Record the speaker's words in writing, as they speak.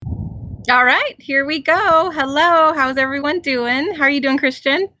All right, here we go. Hello, how's everyone doing? How are you doing,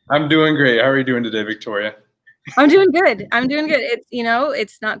 Christian? I'm doing great. How are you doing today, Victoria? I'm doing good. I'm doing good.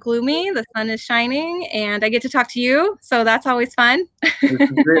 It's not gloomy. The sun is shining and I get to talk to you, so that's always fun. This is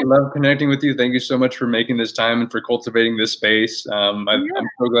great. Love connecting with you. Thank you so much for making this time and for cultivating this space. I'm Yeah.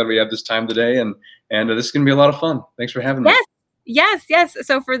 so glad we have this time today, and this is going to be a lot of fun. Thanks for having me. Yes. Yes, yes.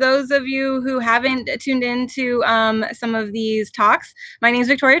 So for those of you who haven't tuned into some of these talks, my name is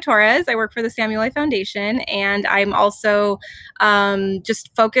Victoria Torres. I work for the Samuel A. Foundation, and I'm also just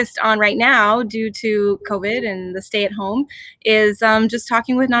focused on right now, due to COVID and the stay at home, is just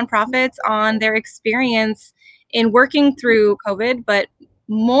talking with nonprofits on their experience in working through COVID, but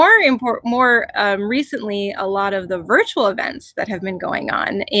more recently, a lot of the virtual events that have been going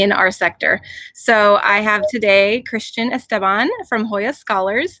on in our sector. So I have today Christian Esteban from Joya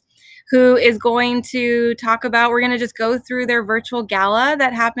Scholars, who is going to talk about, we're going to just go through their virtual gala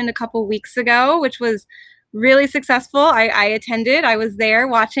that happened a couple weeks ago, which was really successful. I attended, I was there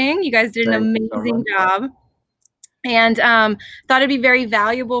watching. You guys did an Thank you so amazing much. job. And thought it'd be very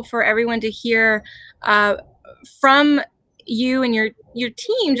valuable for everyone to hear uh, from you and your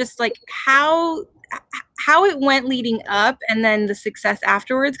team, just like how it went leading up and then the success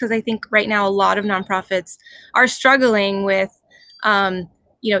afterwards, because I think right now a lot of nonprofits are struggling with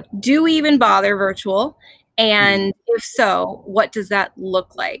do we even bother virtual, Mhm. and if so, what does that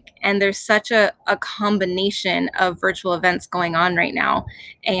look like? And there's such a combination of virtual events going on right now,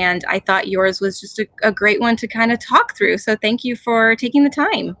 and I thought yours was just a great one to kind of talk through, so thank you for taking the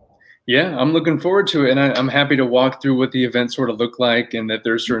time. Yeah, I'm looking forward to it, and I'm happy to walk through what the event sort of looked like, and that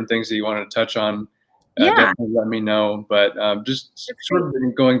there's certain things that you wanted to touch on. Yeah, Definitely let me know. But just that's sort great.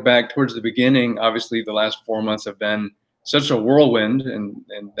 of going back towards the beginning, obviously the last 4 months have been such a whirlwind, and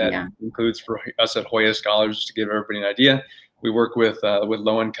that Yeah. includes for us at Hoya Scholars. To give everybody an idea, we work with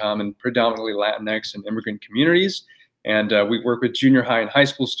low income and predominantly Latinx and immigrant communities, and we work with junior high and high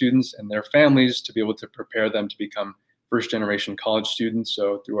school students and their families to be able to prepare them to become first generation college students.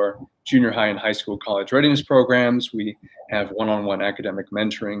 So through our junior high and high school college readiness programs, we have one-on-one academic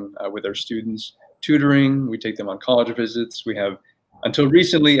mentoring with our students, tutoring. We take them on college visits. We have, until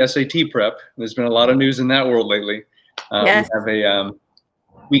recently, SAT prep. There's been a lot of news in that world lately. We Yes. have a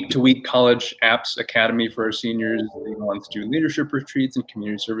week-to-week college apps academy for our seniors. They go on student leadership retreats and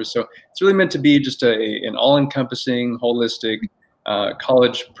community service. So it's really meant to be just an all-encompassing, holistic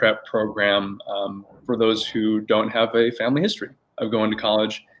college prep program for those who don't have a family history of going to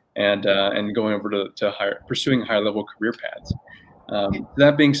college and going over to pursuing higher level career paths.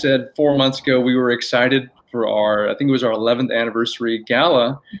 That being said, 4 months ago, we were excited for I think it was our 11th anniversary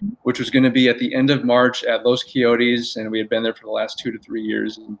gala, which was going to be at the end of March at Los Quixotes. And we had been there for the last 2 to 3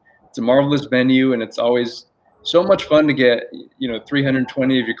 years. And it's a marvelous venue, and it's always so much fun to get,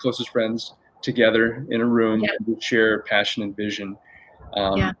 320 of your closest friends together in a room Yeah. and to share passion and vision.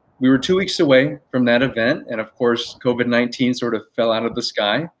 Yeah. We were 2 weeks away from that event. And of course, COVID-19 sort of fell out of the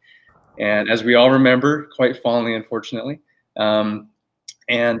sky. And as we all remember, quite fondly, unfortunately. Um,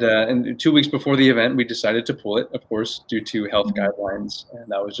 and 2 weeks before the event, we decided to pull it, of course, due to health Mhm. guidelines, and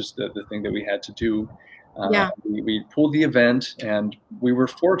that was just the thing that we had to do. Yeah. We pulled the event, and we were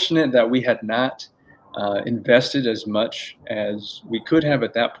fortunate that we had not invested as much as we could have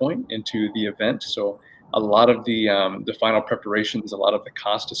at that point into the event. So a lot of the final preparations, a lot of the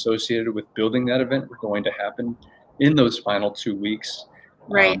cost associated with building that event were going to happen in those final 2 weeks.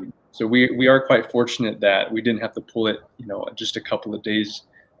 Right. So we are quite fortunate that we didn't have to pull it, just a couple of days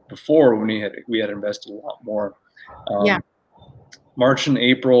before when we had invested a lot more. Yeah. Um, March and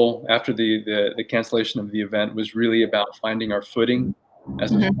April, after the cancellation of the event, was really about finding our footing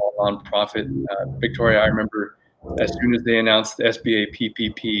as a Mhm. small nonprofit. Victoria, I remember as soon as they announced the SBA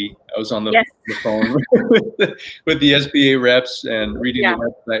PPP, I was on the Yes. phone with the SBA reps and reading Yeah.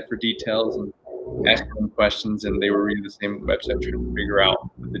 the website for details and asking them questions, and they were reading the same website trying to figure out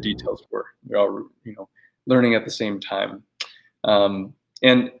what the details were. We're all, learning at the same time.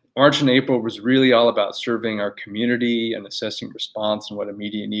 And March and April was really all about serving our community and assessing response and what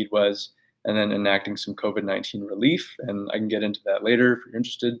immediate need was, and then enacting some COVID-19 relief. And I can get into that later if you're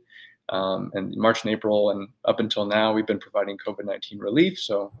interested. And March and April and up until now, we've been providing COVID-19 relief.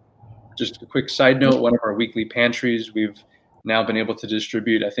 So just a quick side note, one of our weekly pantries, we've now been able to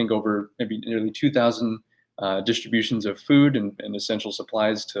distribute, I think, over maybe nearly 2,000 distributions of food and essential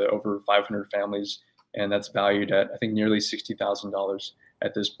supplies to over 500 families. And that's valued at, I think, nearly $60,000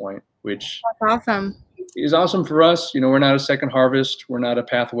 at this point, which That's awesome. is awesome for us. We're not a Second Harvest, we're not a Right.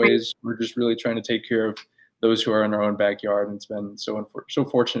 Pathways. We're just really trying to take care of those who are in our own backyard. And it's been so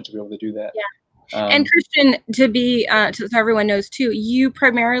fortunate to be able to do that. Yeah. And Christian, to be so everyone knows too, you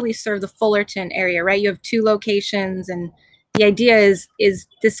primarily serve the Fullerton area, right? You have 2 locations, and the idea is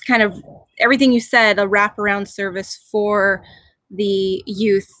this kind of everything you said, a wraparound service for the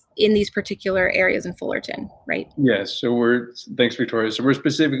youth in these particular areas in Fullerton, right? Yes. So thanks, Victoria. So we're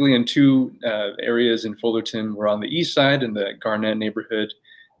specifically in 2 areas in Fullerton. We're on the east side in the Garnett neighborhood,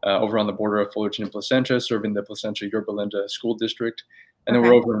 over on the border of Fullerton and Placentia, serving the Placentia Yorba Linda School District. And then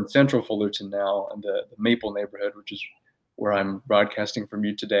we're Okay. over in central Fullerton now in the Maple neighborhood, which is where I'm broadcasting from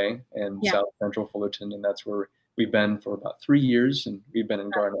you today, in Yeah. south central Fullerton. And that's where we've been for about 3 years, and we've been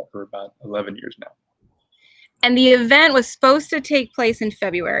in Garnett for about 11 years now. And the event was supposed to take place in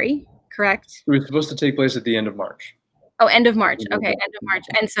February, correct? It was supposed to take place at the end of March. Oh, end of March. Okay, end of March.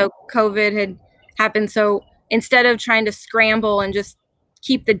 And so COVID had happened. So instead of trying to scramble and just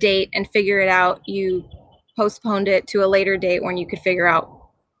keep the date and figure it out, you postponed it to a later date when you could figure out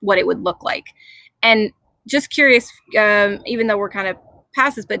what it would look like. And just curious, even though we're kind of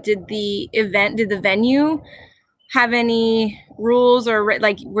past this, but did the venue have any rules, or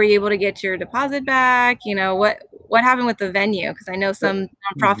like were you able to get your deposit back? You know, what happened with the venue? Because I know some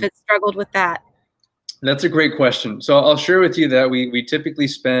nonprofits struggled with that. That's a great question. So I'll share with you that we typically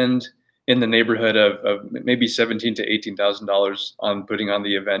spend in the neighborhood of maybe $17,000 to $18,000 on putting on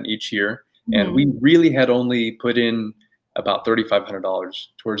the event each year, and we really had only put in about $3,500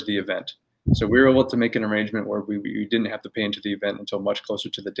 towards the event. So we were able to make an arrangement where we didn't have to pay into the event until much closer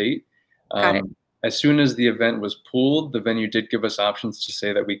to the date. Got it. As soon as the event was pulled, the venue did give us options to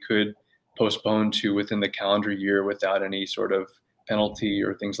say that we could postpone to within the calendar year without any sort of penalty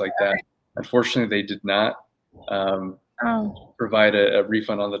or things like that. Unfortunately, they did not provide a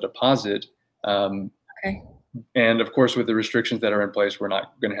refund on the deposit. Okay. And of course, with the restrictions that are in place, we're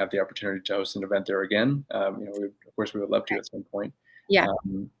not going to have the opportunity to host an event there again. Of course, we would love to at some point. Yeah.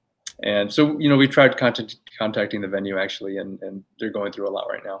 And so, we tried contacting the venue actually, and they're going through a lot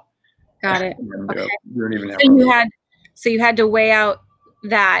right now. Got it. And, Okay. we don't even have so you had to weigh out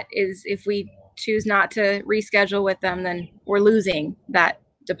that is if we choose not to reschedule with them, then we're losing that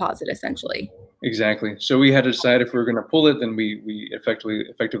deposit essentially. Exactly. So we had to decide if we were going to pull it, then we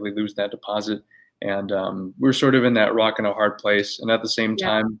effectively lose that deposit. And we're sort of in that rock and a hard place. And at the same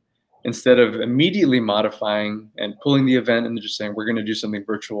time, instead of immediately modifying and pulling the event and just saying we're going to do something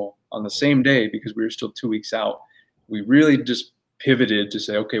virtual on the same day because we were still 2 weeks out, we really just pivoted to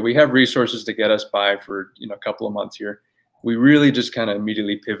say, okay, we have resources to get us by for a couple of months here. We really just kind of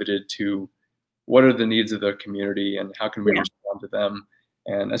immediately pivoted to what are the needs of the community and how can we respond to them.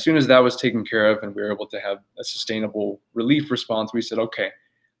 And as soon as that was taken care of and we were able to have a sustainable relief response, we said, okay,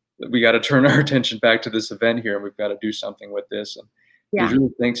 we got to turn our attention back to this event here, and we've got to do something with this. And it was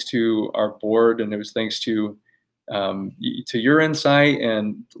really thanks to our board, and it was thanks to your insight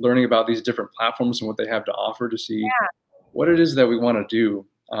and learning about these different platforms and what they have to offer to see what it is that we want to do.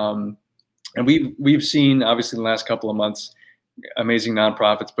 And we've seen, obviously, in the last couple of months, amazing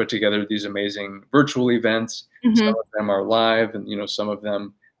nonprofits put together these amazing virtual events. Some of them are live, and some of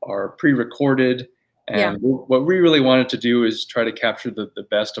them are pre-recorded. And what we really wanted to do is try to capture the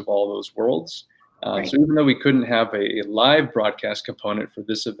best of all those worlds. So even though we couldn't have a live broadcast component for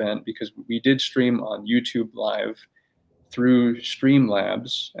this event, because we did stream on YouTube Live through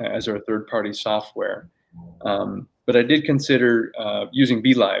Streamlabs as our third-party software, but I did consider using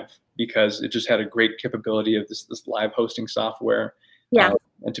BeLive because it just had a great capability of this live hosting software,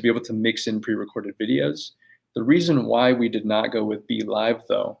 and to be able to mix in pre-recorded videos. The reason why we did not go with BeLive,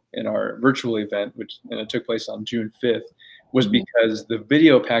 though, in our virtual event, and it took place on June 5th, was because the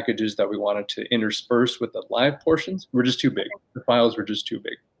video packages that we wanted to intersperse with the live portions were just too big. The files were just too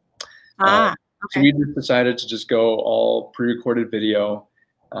big. So we just decided to just go all pre-recorded video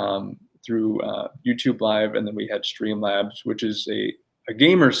through YouTube Live, and then we had Streamlabs, which is a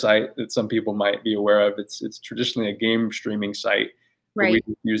gamer site that some people might be aware of. It's traditionally a game streaming site. But we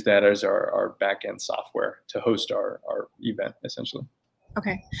use that as our back-end software to host our event, essentially.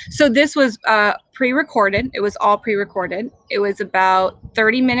 Okay. So this was pre-recorded. It was all pre-recorded. It was about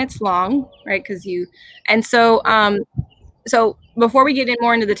 30 minutes long, right? So before we get in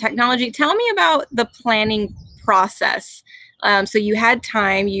more into the technology, tell me about the planning process. So you had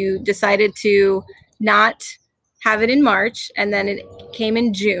time, you decided to not have it in March, and then it came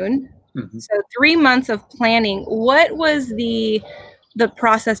in June. So 3 months of planning. What was the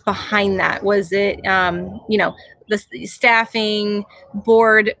process behind that? Was it, the staffing,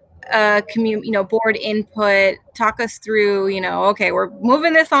 board, board input? Talk us through, okay, we're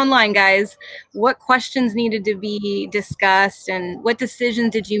moving this online, guys. What questions needed to be discussed, and what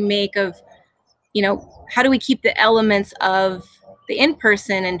decisions did you make of, how do we keep the elements of the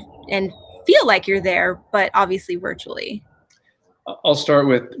in-person and feel like you're there, but obviously virtually. I'll start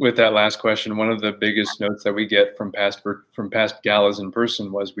with that last question. One of the biggest notes that we get from past galas in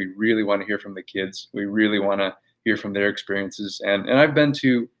person was we really want to hear from the kids. We really want to hear from their experiences. And I've been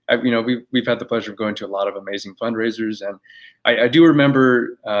to, we've had the pleasure of going to a lot of amazing fundraisers, and I do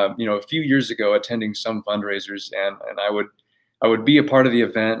remember a few years ago attending some fundraisers, and I would be a part of the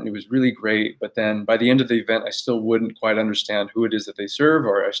event, and it was really great. But then by the end of the event, I still wouldn't quite understand who it is that they serve,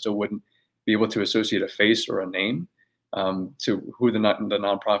 or I still wouldn't be able to associate a face or a name to who the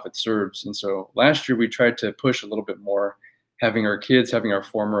nonprofit serves. And so last year we tried to push a little bit more, having our kids, having our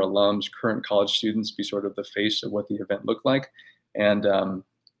former alums, current college students be sort of the face of what the event looked like. And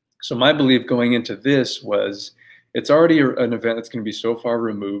so my belief going into this was it's already an event that's going to be so far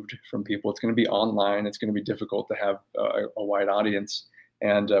removed from people. It's going to be online. It's going to be difficult to have a wide audience.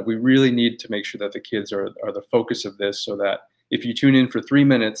 And we really need to make sure that the kids are the focus of this, so that if you tune in for 3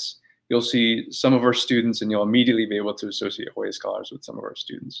 minutes, you'll see some of our students, and you'll immediately be able to associate Joya Scholars with some of our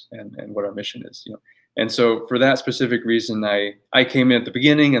students and what our mission is. And so for that specific reason, I came in at the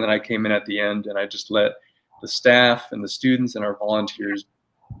beginning, and then I came in at the end, and I just let the staff and the students and our volunteers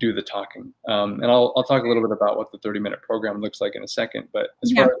do the talking. And I'll talk a little bit about what the 30-minute program looks like in a second. But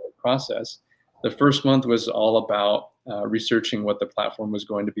as far as the process, the first month was all about researching what the platform was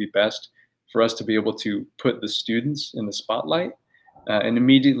going to be best for us to be able to put the students in the spotlight. And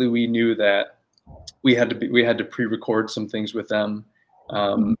immediately we knew that we had to pre-record some things with them.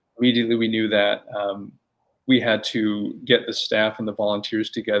 Immediately we knew that we had to get the staff and the volunteers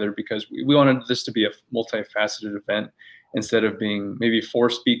together, because we wanted this to be a multifaceted event. Instead of being maybe 4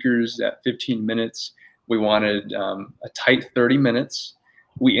 speakers at 15 minutes, we wanted a tight 30 minutes.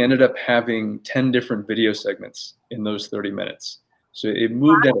 We ended up having 10 different video segments in those 30 minutes. So it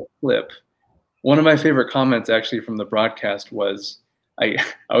moved at a clip. One of my favorite comments actually from the broadcast was, I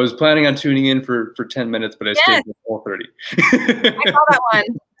was planning on tuning in for 10 minutes, but I stayed for 4:30. I saw that one.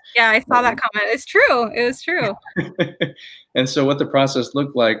 Yeah, I saw that comment. It's true. It was true. And so what the process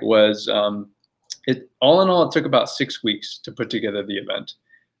looked like was, it all in all, it took about 6 weeks to put together the event.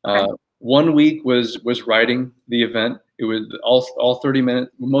 1 week was writing the event. It was all 30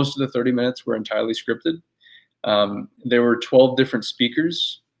 minutes. Most of the 30 minutes were entirely scripted. There were 12 different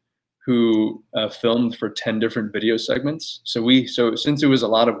speakers who filmed for 10 different video segments. So since it was a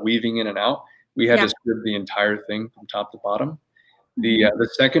lot of weaving in and out, we had to script the entire thing from top to bottom. The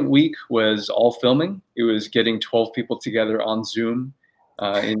second week was all filming. It was getting 12 people together on Zoom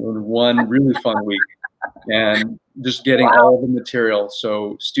in one really fun week, and just getting all of the material.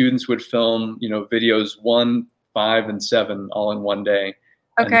 So students would film, videos 1, 5, and 7 all in one day.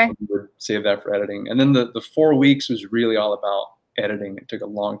 Okay. And we would save that for editing. And then the 4 weeks was really all about editing. It took a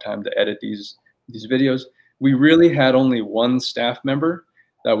long time to edit these videos. We really had only one staff member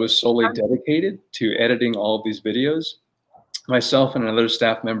that was solely dedicated to editing all of these videos. Myself and another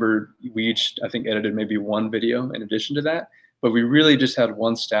staff member, we each, I think, edited maybe one video in addition to that. But we really just had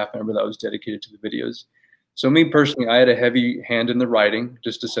one staff member that was dedicated to the videos. So me personally, I had a heavy hand in the writing,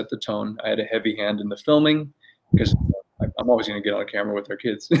 just to set the tone. I had a heavy hand in the filming, because I'm always going to get on camera with our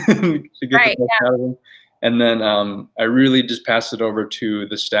kids to get the best out of them. And then I really just passed it over to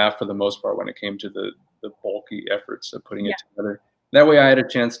the staff for the most part when it came to the bulky efforts of putting it together. That way I had a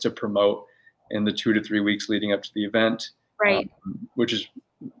chance to promote in the 2 to 3 weeks leading up to the event, which is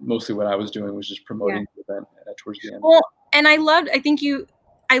mostly what I was doing, was just promoting the event towards the end. Well, and I loved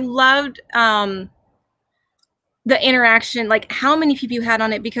the interaction, like how many people you had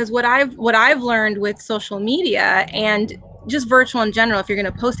on it, because what I've learned with social media and just virtual in general, if you're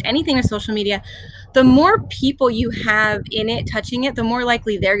going to post anything to social media, the more people you have in it touching it, the more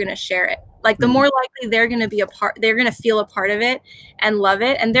likely they're going to share it. Like the more likely they're going to be they're going to feel a part of it and love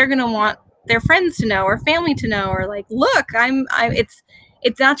it, and they're going to want their friends to know or family to know, or like, look,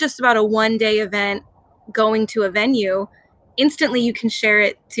 it's not just about a one-day event going to a venue. Instantly you can share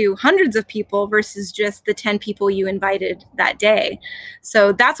it to hundreds of people versus just the 10 people you invited that day.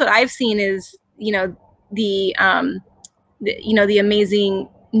 So that's what I've seen is, the amazing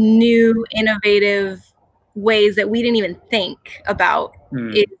new innovative ways that we didn't even think about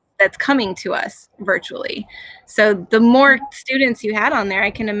that's coming to us virtually. So the more students you had on there, I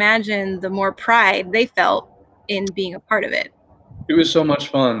can imagine the more pride they felt in being a part of it. It was so much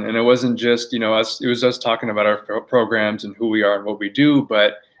fun, and it wasn't just us. It was us talking about our programs and who we are and what we do.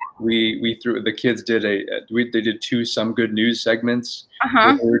 But the kids did they did 2 Some Good News segments.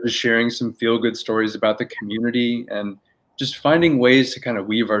 Where they were just sharing some feel good stories about the community, and just finding ways to kind of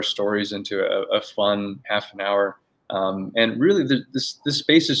weave our stories into a fun half an hour. And really, this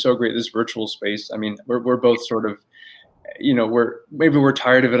space is so great. This virtual space. I mean, we're both sort of we're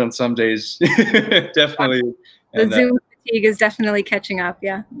tired of it on some days, definitely, The and Zoom fatigue is definitely catching up.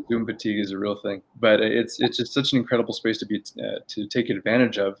 Yeah. Zoom fatigue is a real thing. But it's just such an incredible space to take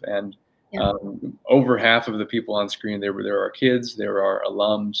advantage of, and Yeah. over half of the people on screen there were our kids, there were our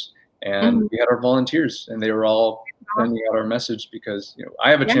alums, and Mhm. we had our volunteers, and they were all Aw. sending out our message because I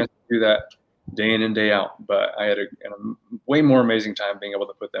have a Yeah. chance to do that day in and day out, but I had a way more amazing time being able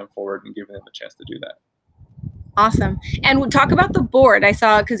to put them forward and giving them a chance to do that. Awesome. And we'll talk about the board. I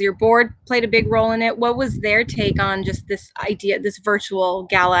saw because your board played a big role in it. What was their take on just this idea, this virtual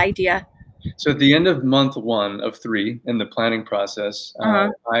gala idea? So at the end of month 1 of 3 in the planning process, Uh-huh.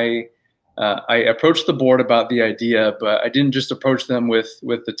 I approached the board about the idea, but I didn't just approach them with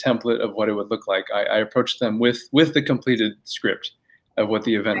the template of what it would look like. I approached them with the completed script of what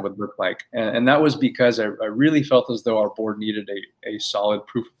the event would look like, and that was because I really felt as though our board needed a solid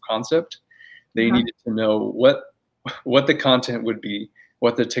proof of concept. They Uh-huh. needed to know what the content would be,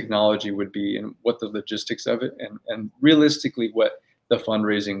 what the technology would be, and what the logistics of it, and realistically what the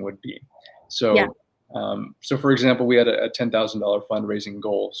fundraising would be. Yeah. So, so for example, we had a $10,000 fundraising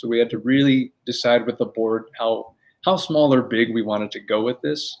goal. So we had to really decide with the board how small or big we wanted to go with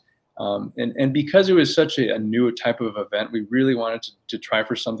this. And because it was such a new type of event, we really wanted to try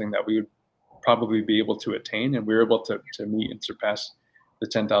for something that we would probably be able to attain, and we were able to meet and surpass the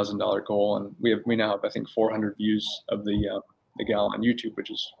 $10,000 goal. And we now have, I think, 400 views of the gala on YouTube,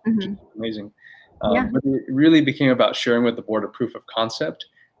 which is Hmm. amazing. Yeah. But it really became about sharing with the board a proof of concept,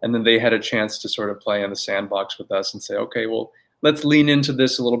 and then they had a chance to sort of play in the sandbox with us and say, okay, well, let's lean into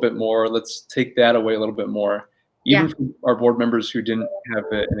this a little bit more. Let's take that away a little bit more. Yeah. Even for our board members who didn't have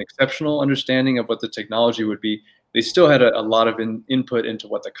an exceptional understanding of what the technology would be, they still had a lot of input into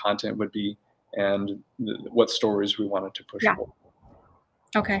what the content would be and what stories we wanted to push Yeah. forward.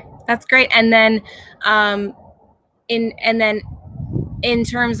 Okay. That's great. And then, um, and then in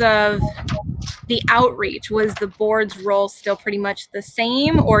terms of the outreach, was the board's role still pretty much the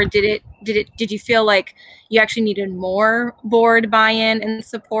same, or did you feel like you actually needed more board buy-in and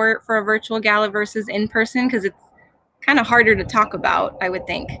support for a virtual gala versus in person, because it's kind of harder to talk about, I would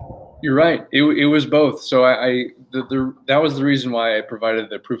think. You're right. It was both. So that was the reason why I provided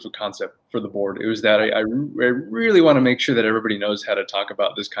the proof of concept for the board. It was that I really want to make sure that everybody knows how to talk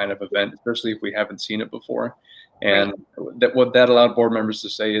about this kind of event, especially if we haven't seen it before. Right. And that what that allowed board members to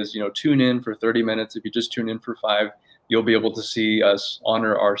say is, tune in for 30 minutes. If you just tune in for 5, you'll be able to see us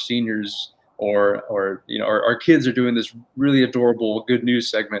honor our seniors, or our kids are doing this really adorable good news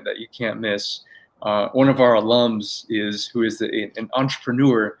segment that you can't miss. One of our alums who is an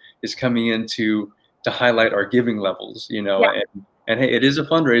entrepreneur, is coming in to highlight our giving levels, Yeah. and hey, it is a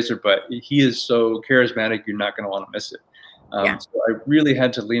fundraiser, but he is so charismatic, you're not going to want to miss it. Yeah. So I really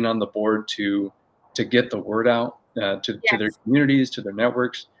had to lean on the board to get the word out to their Yes. communities, to their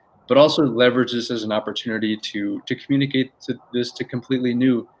networks, but also leverage this as an opportunity to communicate this to completely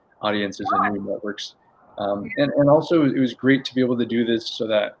new audiences and new networks. And also it was great to be able to do this so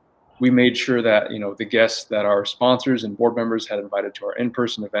that we made sure that the guests that our sponsors and board members had invited to our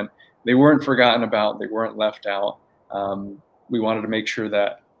in-person event, they weren't forgotten about, they weren't left out. We wanted to make sure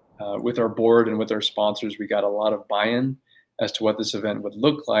that with our board and with our sponsors, we got a lot of buy-in as to what this event would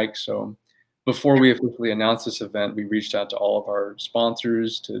look like. So before we officially announced this event, we reached out to all of our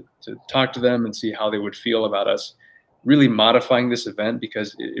sponsors to talk to them and see how they would feel about us really modifying this event,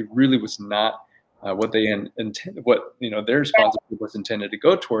 because it really was not what they intended, what their sponsorship was intended to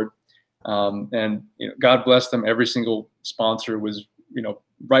go toward. And God bless them. Every single sponsor was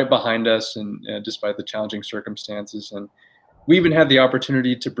right behind us, and despite the challenging circumstances, and we even had the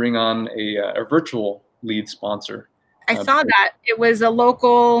opportunity to bring on a virtual lead sponsor. I Uh, saw that. It was a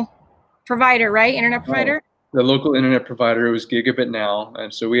local provider, right? Internet oh, provider? the local internet provider was Gigabit Now,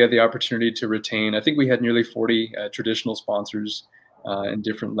 and so we had the opportunity to retain. I think we had nearly 40 traditional sponsors in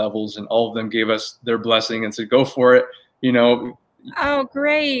different levels, and all of them gave us their blessing and said, "Go for it." You know, Oh,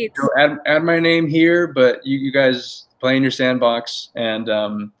 great. add my name here, but you guys play in your sandbox, and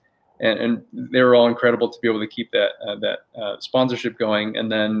they were all incredible to be able to keep that sponsorship going.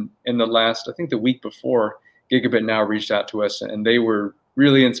 And then in the last, I think the week before, Gigabit Now reached out to us, and they were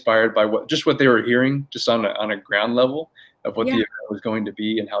really inspired by what they were hearing, just on a ground level of what the Yeah. event was going to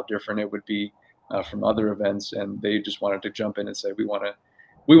be and how different it would be from other events. And they just wanted to jump in and say, we want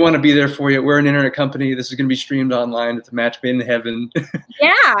to be there for you. We're an internet company. This is going to be streamed online. It's a match made in heaven.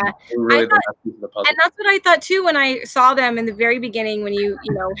 Yeah. We're I really the thought, last piece of the and puzzle. that's what I thought too when I saw them in the very beginning, when you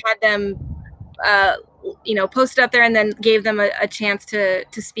had them uh posted up there and then gave them a chance to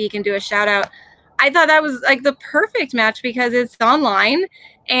speak and do a shout out. I thought that was like the perfect match because it's online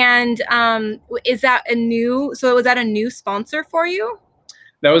And is that a new? So was that a new sponsor for you?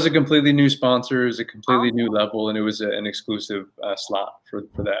 That was a completely new sponsor. It was a completely new Awesome. level, and it was an exclusive slot for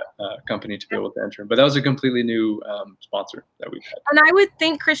that company to be able to enter. But that was a completely new sponsor that we've had. And I would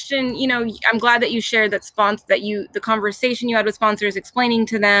think, Christian, I'm glad that you shared that the conversation you had with sponsors, explaining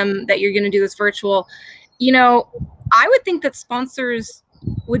to them that you're going to do this virtual. I would think that sponsors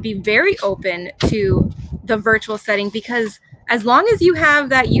would be very open to the virtual setting, because as long as you have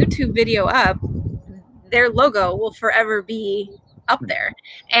that YouTube video up, their logo will forever be up there.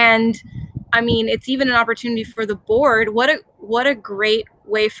 And I mean, it's even an opportunity for the board. What a great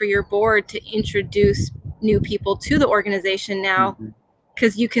way for your board to introduce new people to the organization now, Mhm.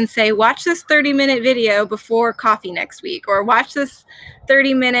 because you can say, watch this 30-minute video before coffee next week, or watch this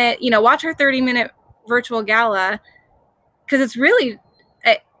 30-minute, watch our 30-minute virtual gala, because it's really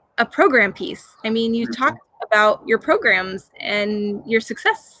a program piece. I mean, you talk Mhm. about your programs and your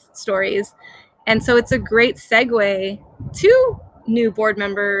success stories. And so it's a great segue to new board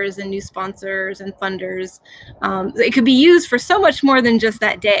members and new sponsors and funders. It could be used for so much more than just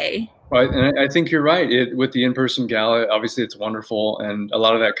that day. Well, and I think you're right. With the in-person gala, obviously it's wonderful, and a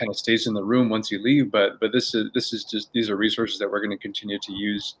lot of that kind of stays in the room once you leave. But this is just, these are resources that we're going to continue to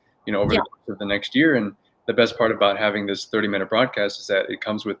use, over Yeah. the course of the next year. And the best part about having this 30-minute broadcast is that it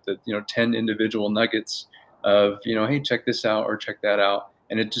comes with the 10 individual nuggets of hey, check this out or check that out,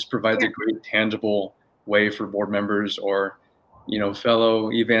 and it just provides Yeah. a great tangible way for board members or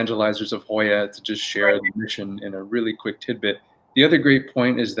fellow evangelizers of Hoya to just share Right. the mission in a really quick tidbit. The other great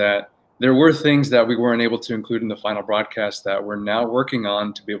point is that there were things that we weren't able to include in the final broadcast that we're now working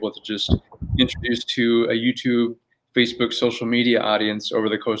on to be able to just introduce to a YouTube, Facebook, social media audience over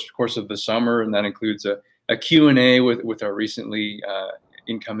the course of the summer. And that includes a Q&A with our recently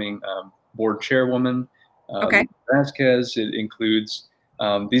incoming board chairwoman, Okay. Vasquez. It includes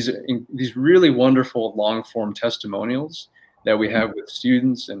these really wonderful long form testimonials that we have with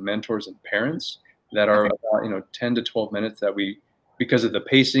students and mentors and parents that are Okay. about 10 to 12 minutes that because of the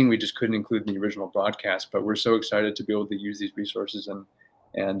pacing, we just couldn't include in the original broadcast. But we're so excited to be able to use these resources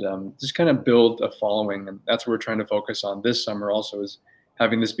and just kind of build a following. And that's what we're trying to focus on this summer also, is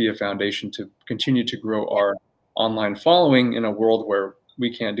having this be a foundation to continue to grow Yeah. our online following in a world where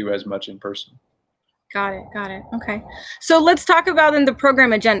we can't do as much in person. Got it. Got it. Okay. So let's talk about then the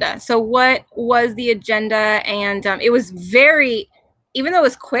program agenda. So what was the agenda? And it was even though it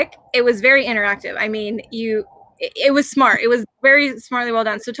was quick, it was very interactive. I mean, it was smart. It was very smartly well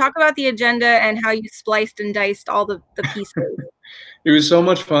done. So talk about the agenda and how you spliced and diced all the pieces. It was so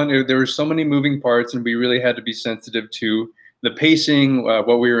much fun. There were so many moving parts, and we really had to be sensitive to the pacing,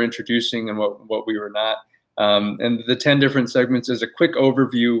 what we were introducing, and what we were not. And the 10 different segments as a quick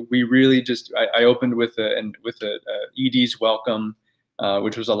overview. We really just I opened with a ED's welcome,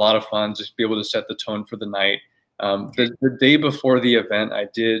 which was a lot of fun. Just be able to set the tone for the night. The day before the event,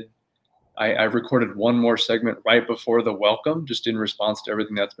 I recorded one more segment right before the welcome, just in response to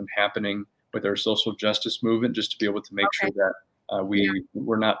everything that's been happening with our social justice movement, just to be able to make sure Okay. that Yeah. we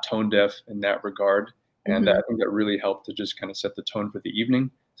were not tone deaf in that regard. And Mm-hmm. I think that really helped to just kind of set the tone for the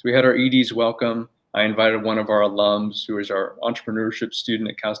evening. So we had our ED's welcome. I invited one of our alums, who is our entrepreneurship student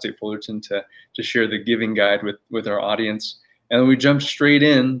at Cal State Fullerton, to share the giving guide with our audience. And then we jumped straight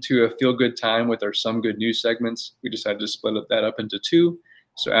into a feel good time with our Some Good News segments. We decided to split that up into two.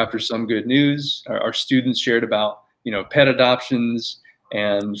 So after Some Good News, our students shared about pet adoptions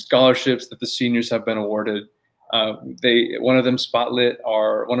and scholarships that the seniors have been awarded. One of them spotlit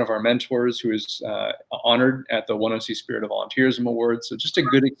one of our mentors, who is honored at the 1OC Spirit of Volunteerism Awards. So just a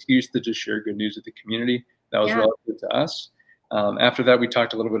good excuse to just share good news with the community that was Yeah. relative to us. After that, we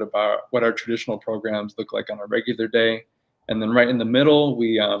talked a little bit about what our traditional programs look like on a regular day. And then right in the middle,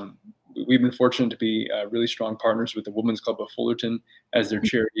 we've been fortunate to be really strong partners with the Women's Club of Fullerton as their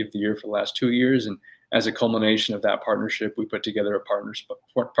charity of the year for the last 2 years. And as a culmination of that partnership, we put together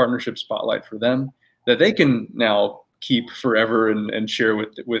a partnership spotlight for them that they can now keep forever and share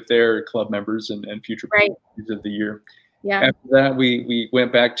with their club members and future Right. of the year. Yeah. After that, we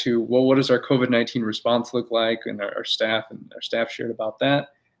went back to, well, what does our COVID-19 response look like? And our staff shared about that.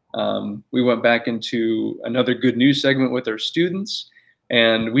 We went back into another good news segment with our students,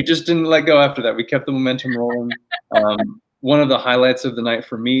 and we just didn't let go after that. We kept the momentum rolling. One of the highlights of the night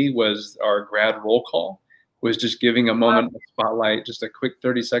for me was our grad roll call, was just giving a moment of spotlight, just a quick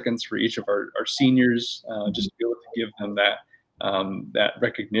 30 seconds for each of our seniors, just to be able to give them that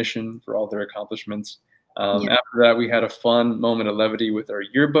recognition for all their accomplishments. Yeah. After that, we had a fun moment of levity with our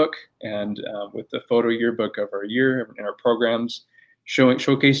yearbook and with the photo yearbook of our year and our programs,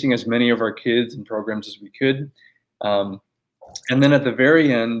 showcasing as many of our kids and programs as we could. Um, And then at the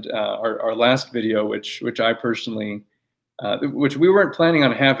very end, our last video, which I personally, which we weren't planning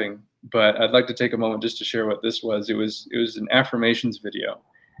on having, but I'd like to take a moment just to share what this was. It was an affirmations video,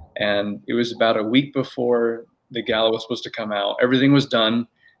 and it was about a week before the gala was supposed to come out. Everything was done,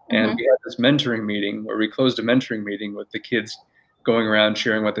 and Hmm. we had this mentoring meeting where we closed a mentoring meeting with the kids going around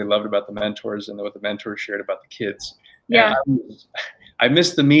sharing what they loved about the mentors and what the mentors shared about the kids. And Yeah. I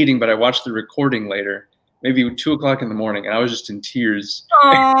missed the meeting, but I watched the recording later, maybe 2 o'clock in the morning, and I was just in tears.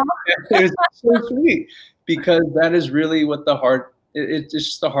 Oh, It was so sweet because that is really what the heart. It's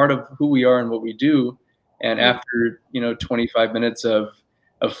just the heart of who we are and what we do. And yeah. after 25 minutes of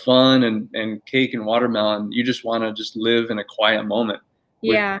fun and cake and watermelon, you just want to just live in a quiet moment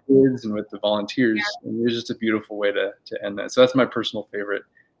with Yeah. the kids and with the volunteers. And it was just a beautiful way to end that. So that's my personal favorite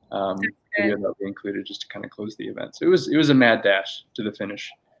video Good. that we included just to kind of close the event. So it was a mad dash to the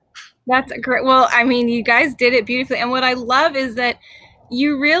finish. That's great. Well, I mean, you guys did it beautifully. And what I love is that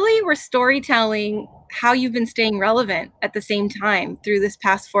you really were storytelling how you've been staying relevant at the same time through this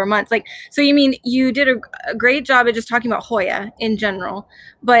past 4 months. Like, so you mean you did a great job at just talking about Hoya in general,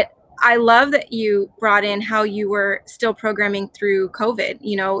 but I love that you brought in how you were still programming through COVID,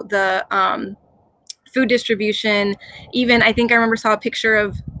 the food distribution. Even I think I remember saw a picture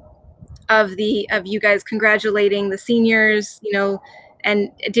of you guys congratulating the seniors,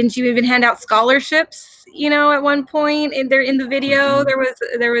 and didn't you even hand out scholarships, at one point in the video?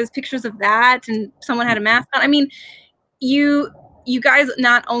 Mhm. There was pictures of that, and someone had a mask on. I mean, you you guys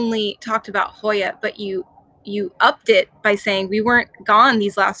not only talked about Hoya, but you upped it by saying we weren't gone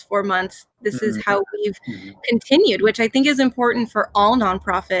these last 4 months. This is Mhm. how we've Mhm. continued, which I think is important for all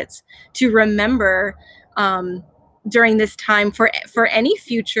nonprofits to remember um, during this time for any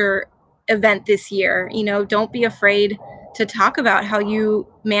future event this year. Don't be afraid to talk about how you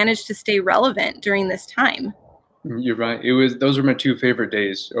managed to stay relevant during this time. You're right. Those were my two favorite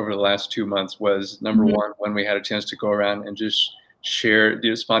days over the last 2 months. Was number Mhm. one when we had a chance to go around and just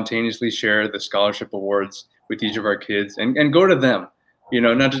spontaneously share the scholarship awards with each of our kids and go to them.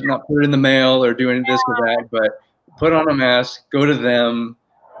 Not put it in the mail or do any this or that, but put on a mask, go to them,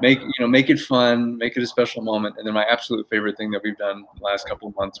 make it fun, make it a special moment. And then my absolute favorite thing that we've done the last couple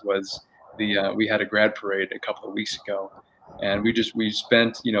of months was we had a grad parade a couple of weeks ago, and we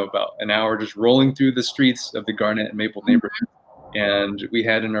spent about an hour just rolling through the streets of the Garnet and Maple neighborhood. And we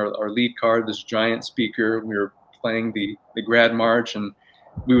had in our lead car this giant speaker. We were playing the grad march, and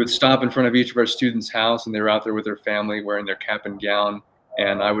we would stop in front of each of our students' house, and they were out there with their family wearing their cap and gown.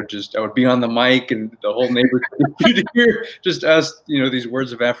 And I would be on the mic, and the whole neighborhood could hear just us, these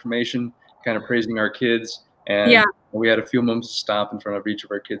words of affirmation, kind of praising our kids. Yeah, And we had a few moments to stop in front of each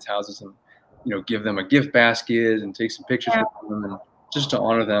of our kids' houses and give them a gift basket and take some pictures yeah, with them, and just to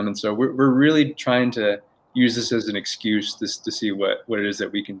honor them. And so we're really trying to use this as an excuse to see what it is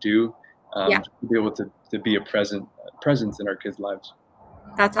that we can do, yeah. to be able to be a presence in our kids' lives.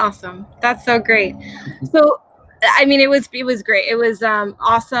 That's awesome. That's so great. So, I mean, it was great. It was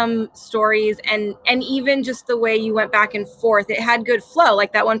awesome stories, and even just the way you went back and forth. It had good flow,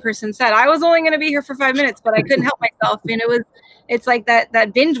 like that one person said. I was only going to be here for 5 minutes, but I couldn't help myself. And it's like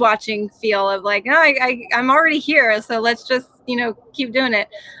that binge watching feel of like, no, I'm already here, so let's just keep doing it.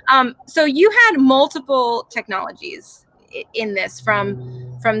 So you had multiple technologies in this, from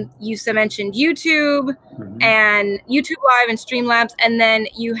you mentioned YouTube Mhm. and YouTube Live and Streamlabs, and then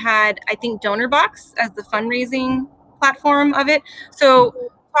you had, I think, DonorBox as the fundraising platform of it. So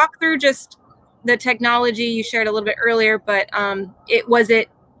talk through just the technology you shared a little bit earlier, but it was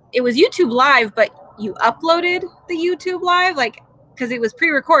YouTube Live, but you uploaded the YouTube Live, like, because it was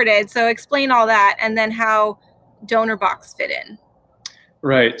pre-recorded. So explain all that, and then how DonorBox fit in.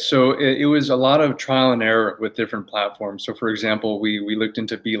 Right. So it was a lot of trial and error with different platforms. So, for example, we looked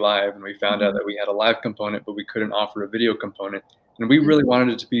into Be Live, and we found out Mhm. that we had a live component, but we couldn't offer a video component. And we really Mhm. wanted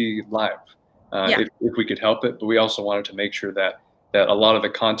it to be live, Yeah, if we could help it. But we also wanted to make sure that a lot of the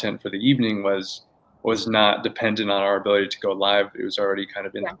content for the evening was not dependent on our ability to go live. It was already kind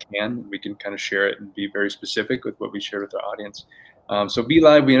of in yeah, the can. We can kind of share it and be very specific with what we shared with our audience. So Be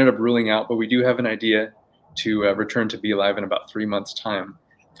Live, we ended up ruling out, but we do have an idea to return to Be Live in about 3 months' time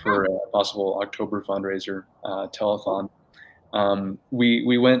huh. for a possible October fundraiser telethon.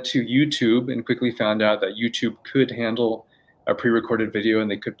 We went to YouTube and quickly found out that YouTube could handle a pre-recorded video and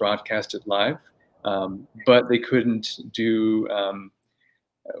they could broadcast it live, but they couldn't do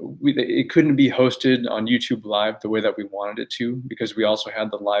it couldn't be hosted on YouTube Live the way that we wanted it to, because we also had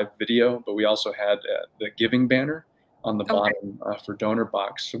the live video, but we also had the giving banner on the Okay. bottom for Donor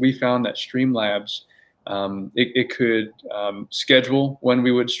Box. So we found that Streamlabs, it could schedule when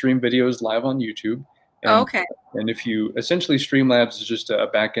we would stream videos live on YouTube, And Okay. and if you essentially Streamlabs is just a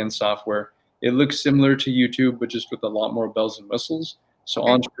back-end software. It looks similar to YouTube, but just with a lot more bells and whistles. So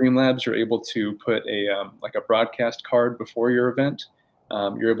Okay. on Streamlabs, you're able to put a like a broadcast card before your event.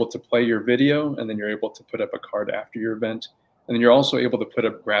 You're able to play your video, and then you're able to put up a card after your event. And then you're also able to put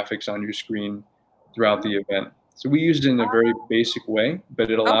up graphics on your screen throughout the event. So we used it in a very basic way, but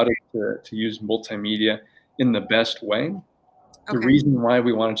it allowed us Okay. to use multimedia in the best way. The Okay. reason why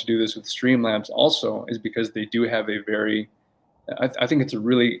we wanted to do this with Streamlabs also is because they do have a very I think it's a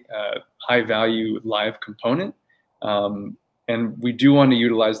really high value live component. Um, and we do want to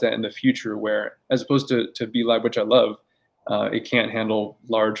utilize that in the future where, as opposed to Be Live, which I love, it can't handle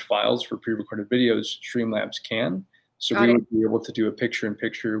large files for pre-recorded videos. Streamlabs can. So Got we it. would be able to do a picture in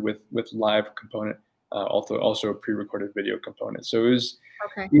picture with live component, also a pre-recorded video component. So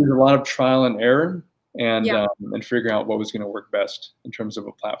Okay. it was a lot of trial and error Yeah. and figuring out what was going to work best in terms of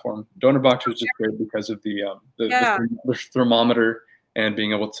a platform. DonorBox was just great because of Yeah. the thermometer and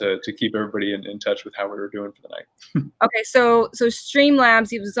being able to keep everybody in touch with how we were doing for the night. Okay. So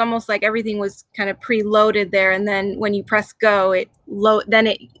Streamlabs, it was almost like everything was kind of preloaded there, and then when you press go, then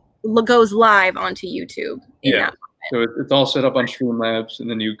it goes live onto YouTube in Yeah. that. So it's all set up on Streamlabs, and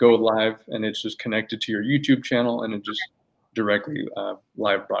then you go live, and it's just connected to your YouTube channel, and it just directly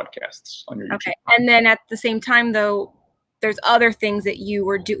live broadcasts on your YouTube. Okay. And then at the same time, though, there's other things that you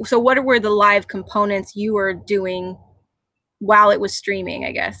were doing. So what were the live components you were doing while it was streaming,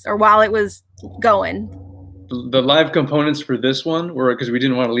 I guess, or while it was going? The live components for this one were because we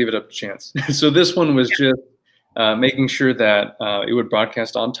didn't want to leave it up to chance. So this one was just making sure that it would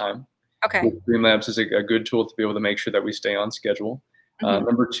broadcast on time. Okay. With Streamlabs is a good tool to be able to make sure that we stay on schedule. Mhm.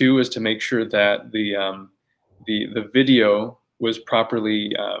 Number two is to make sure that the video was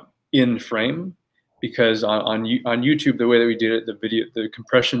properly in frame, because on YouTube, the way that we did it, the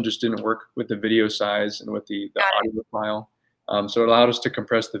compression just didn't work with the video size and with the Got it. audio file. So it allowed us to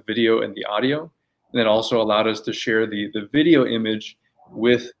compress the video and the audio, and it also allowed us to share the video image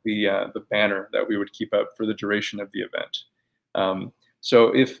with the banner that we would keep up for the duration of the event.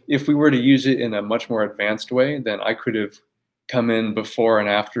 So if we were to use it in a much more advanced way, then I could have come in before and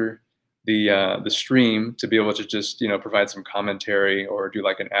after the stream to be able to just provide some commentary or do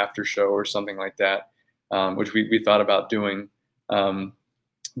like an after show or something like that, which we thought about doing.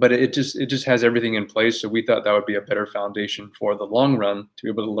 But it just has everything in place, so we thought that would be a better foundation for the long run to be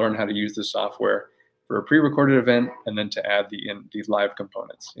able to learn how to use the software for a pre-recorded event, and then to add the live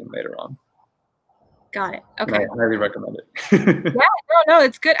components in later on. Got it. And Okay. I highly recommend it. Yeah, no,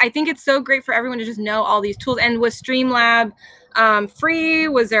 it's good. I think it's so great for everyone to just know all these tools. And was Streamlab free?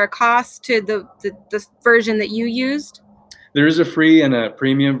 Was there a cost to the version that you used? There is a free and a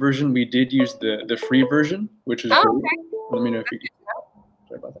premium version. We did use the free version, which is Oh, great. okay. Let me know if you can.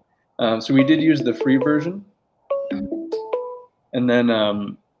 Sorry about that. So we did use the free version, and then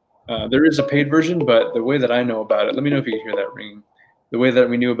there is a paid version. But the way that I know about it, let me know if you can hear that ringing. The way that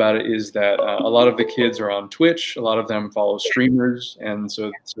we knew about it is that a lot of the kids are on Twitch. A lot of them follow streamers, and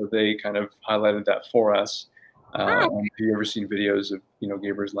so they kind of highlighted that for us. Oh, And if you've ever seen videos of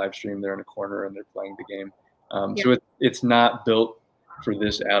gamers live stream, they're in a corner and they're playing the game. yeah, So it's not built for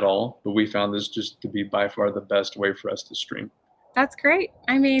this at all, but we found this just to be by far the best way for us to stream. that's great.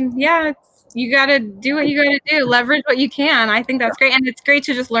 I mean, yeah, you got to do what you got to do, leverage what you can. I think that's great, and it's great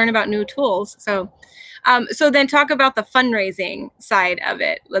to just learn about new tools. So then talk about the fundraising side of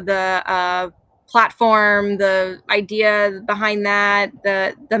it, the platform, the idea behind that.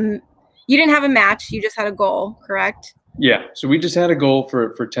 The you didn't have a match, you just had a goal, correct? Yeah, so we just had a goal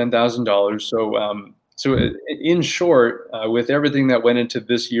for $10,000. So in short, with everything that went into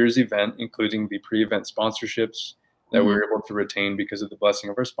this year's event, including the pre-event sponsorships that we Mhm. were able to retain because of the blessing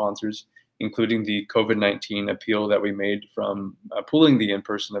of our sponsors, including the COVID-19 appeal that we made from pooling the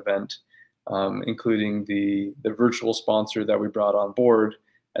in-person event, including the virtual sponsor that we brought on board,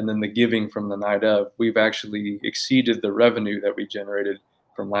 and then the giving from the night of, we've actually exceeded the revenue that we generated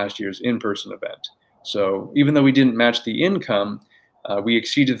from last year's in-person event. So even though we didn't match the income, we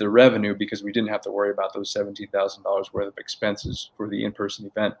exceeded the revenue because we didn't have to worry about those $17,000 worth of expenses for the in-person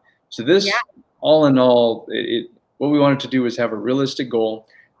event. So Yeah, this, all in all, what we wanted to do was have a realistic goal,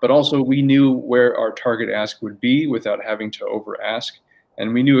 but also we knew where our target ask would be without having to over ask.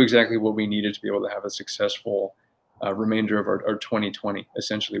 And we knew exactly what we needed to be able to have a successful remainder of our 2020,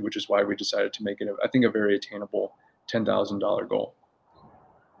 essentially, which is why we decided to make it, I think, a very attainable $10,000 goal.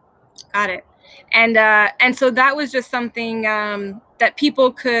 got it. And so that was just something that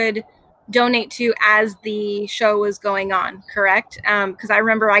people could donate to as the show was going on, correct? Because I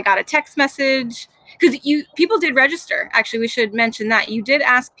remember I got a text message, because people did register. Actually, we should mention that you did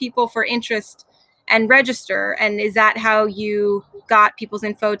ask people for interest, and register. And is that how you got people's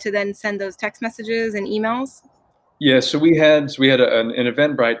info to then send those text messages and emails? Yeah, so we had an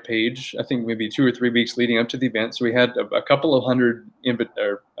Eventbrite page. I think maybe 2 or 3 weeks leading up to the event. So we had a couple of hundred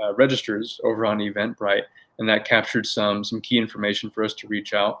registers over on Eventbrite, and that captured some key information for us to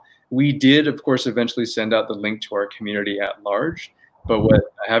reach out. We did, of course, eventually send out the link to our community at large. But what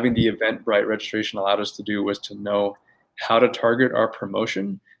having the Eventbrite registration allowed us to do was to know how to target our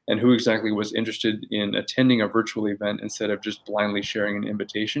promotion and who exactly was interested in attending a virtual event instead of just blindly sharing an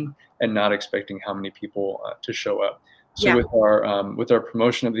invitation and not expecting how many people to show up. So Yeah. with our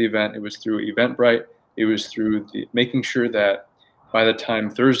promotion of the event, it was through Eventbrite. It was through making sure that by the time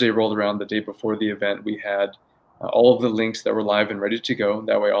Thursday rolled around, the day before the event, we had all of the links that were live and ready to go.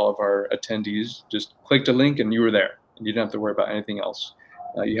 That way, all of our attendees just clicked a link and you were there, and you didn't have to worry about anything else.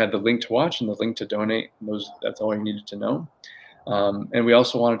 You had the link to watch and the link to donate. And that's all you needed to know. And we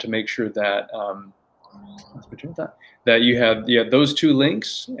also wanted to make sure that that you had those 2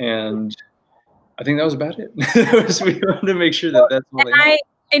 links, and I think that was about it. We wanted to make sure that that's all they had.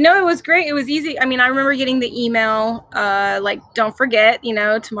 I know it was great. It was easy. I mean, I remember getting the email, like, don't forget,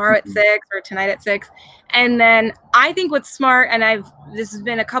 tomorrow at 6 or tonight at 6. And then I think what's smart, and this has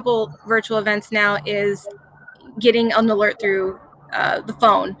been a couple virtual events now, is getting an alert through the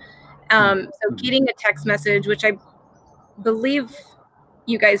phone. So getting a text message, which I believe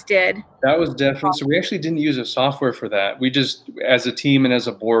you guys did. That was definitely, so we actually didn't use a software for that. We just, as a team and as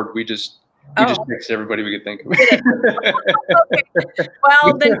a board, we just texted everybody we could think of. Okay.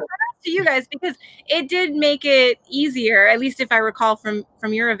 Well, then kudos to you guys, because it did make it easier, at least if I recall from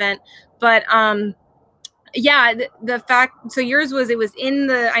your event. But yeah, the fact, so yours was,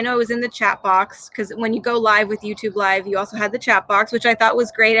 I know it was in the chat box, because when you go live with YouTube Live, you also had the chat box, which I thought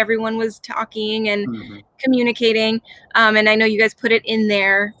was great. Everyone was talking and communicating. And I know you guys put it in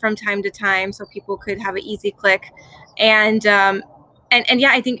there from time to time so people could have an easy click. And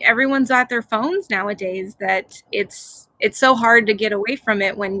yeah, I think everyone's at their phones nowadays, that it's so hard to get away from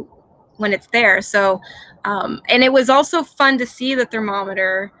it when it's there. So, and it was also fun to see the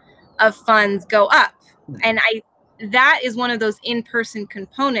thermometer of funds go up. And that is one of those in-person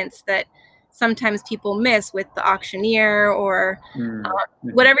components that sometimes people miss with the auctioneer or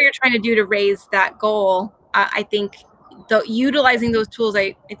whatever you're trying to do to raise that goal. I think utilizing those tools,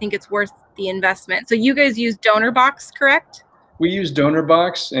 I think it's worth the investment. So you guys use DonorBox, correct? We use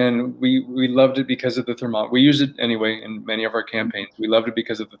DonorBox, and we loved it because of the thermometer. We use it anyway in many of our campaigns. We loved it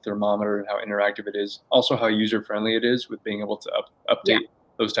because of the thermometer and how interactive it is. Also, how user-friendly it is with being able to update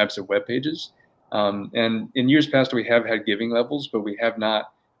those types of web pages. And in years past, we have had giving levels, but we have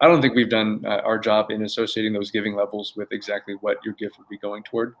not. I don't think we've done our job in associating those giving levels with exactly what your gift would be going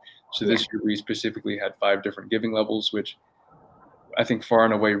toward. So this year, we specifically had 5 different giving levels, which I think far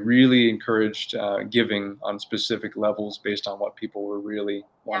and away really encouraged giving on specific levels based on what people were really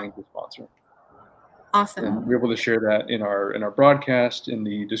wanting to sponsor. Awesome. And we're able to share that in our broadcast, in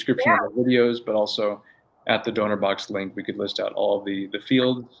the description of our videos, but also at the DonorBox link, we could list out all of the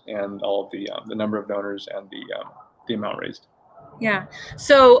fields and all of the number of donors and the amount raised. Yeah.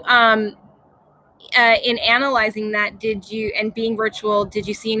 So in analyzing that, and being virtual, did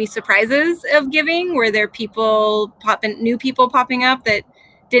you see any surprises of giving? Were there new people popping up that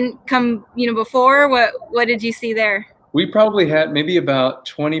didn't come, before? What did you see there? We probably had maybe about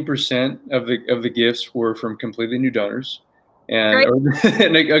 20% of the gifts were from completely new donors, and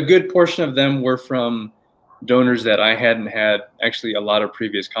a good portion of them were from donors that I hadn't had actually a lot of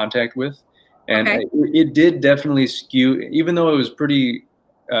previous contact with. And it did definitely skew, even though it was pretty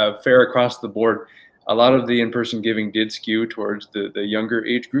fair across the board. A lot of the in-person giving did skew towards the younger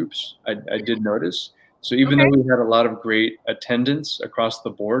age groups. I did notice. So even though we had a lot of great attendance across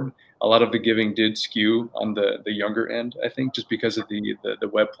the board, a lot of the giving did skew on the younger end, I think, just because of the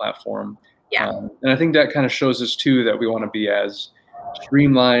web platform. And I think that kind of shows us too that we want to be as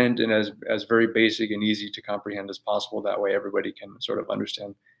streamlined and as very basic and easy to comprehend as possible. That way everybody can sort of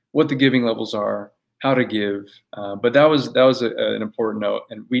understand what the giving levels are, how to give. But that was an important note.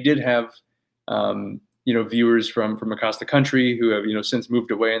 And we did have viewers from across the country who have since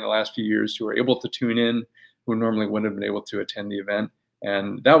moved away in the last few years, who are able to tune in, who normally wouldn't have been able to attend the event.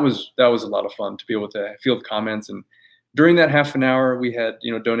 And that was a lot of fun to be able to field comments. And during that half an hour, we had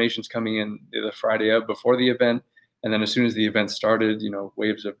donations coming in the Friday of before the event. And then as soon as the event started,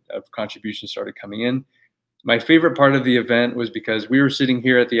 waves of contributions started coming in. My favorite part of the event was because we were sitting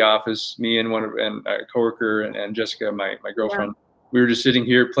here at the office, me and a coworker and Jessica, my girlfriend. We were just sitting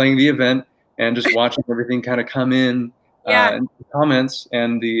here playing the event and just watching everything kind of come in, and the comments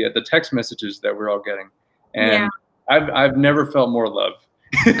and the text messages that we're all getting. And I've never felt more love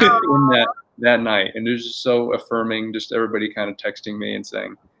in that night, and it was just so affirming. Just everybody kind of texting me and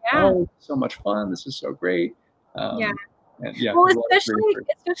saying, Yeah. "Oh, so much fun! This is so great!" Yeah. And yeah, Well, there's a lot of great encouragement.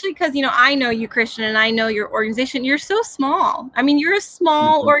 especially because I know you, Christian, and I know your organization. You're so small. I mean, you're a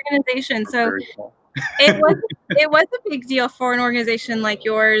small Mhm. organization, We're so very small. it was it was a big deal for an organization like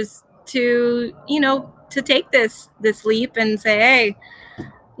yours to to take this leap and say, hey,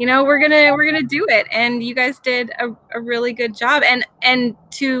 we're gonna do it, and you guys did a really good job. And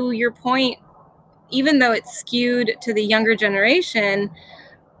to your point, even though it's skewed to the younger generation,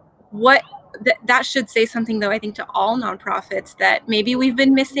 what that should say something, though, I think, to all nonprofits, that maybe we've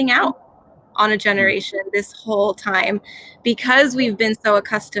been missing out on a Mm, generation this whole time because we've been so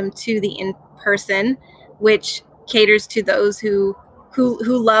accustomed to the in-person, which caters to those who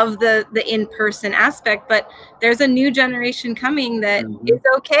love the in-person aspect. But there's a new generation coming that is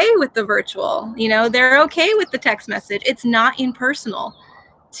mhm, okay with the virtual. They're okay with the text message. It's not impersonal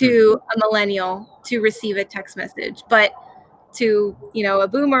mhm, to a millennial to receive a text message, but to a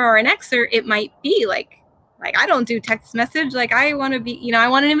boomer or an Xer, it might be like I don't do text message. Like, I want to be, I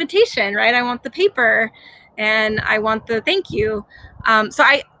want an invitation, right? I want the paper, and I want the thank you. So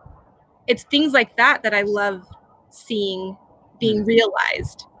it's things like that I love seeing being mhm.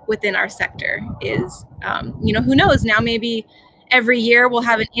 realized within our sector. Is who knows, now maybe every year we'll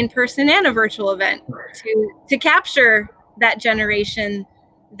have an in-person and a virtual event to capture that generation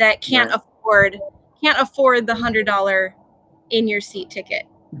that Right. can't afford the $100 in your seat ticket,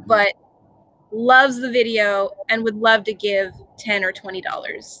 Mhm, but loves the video and would love to give $10 or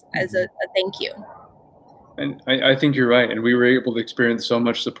 $20 as a mhm. thank you. And I think you're right, and we were able to experience so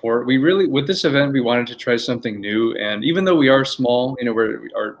much support. We really, with this event, we wanted to try something new, and even though we are small, we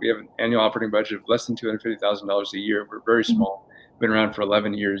have an annual operating budget of less than $250,000 a year. We're very Mhm. small. Been around for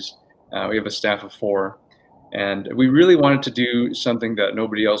 11 years. We have a staff of 4, and we really wanted to do something that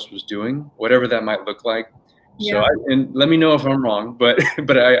nobody else was doing, whatever that might look like. So, Yeah. and let me know if I'm wrong, but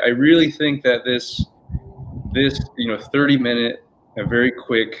but I really think that this 30-minute, a very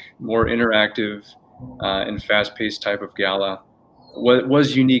quick, more interactive, and fast-paced type of gala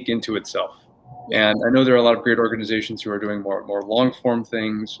was unique into itself. Yeah. And I know there are a lot of great organizations who are doing more long form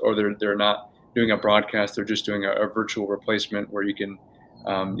things, or they're not doing a broadcast; they're just doing a virtual replacement where you can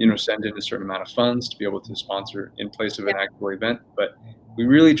send in a certain amount of funds to be able to sponsor in place of Yeah. an actual event. But we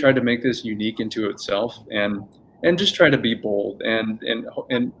really tried to make this unique into itself, and just try to be bold, and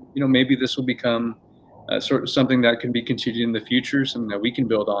maybe this will become sort of something that can be continued in the future, something that we can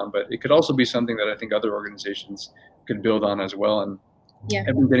build on. But it could also be something that I think other organizations could build on as well. And Yeah.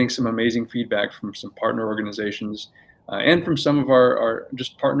 I've been getting some amazing feedback from some partner organizations, and from some of our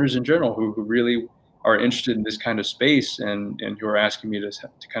just partners in general who really are interested in this kind of space, and who are asking me to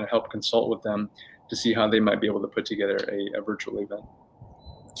kind of help consult with them to see how they might be able to put together a virtual event.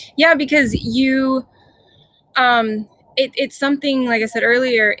 Yeah, because it's something, like I said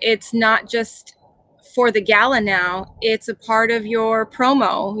earlier, it's not just for the gala now, it's a part of your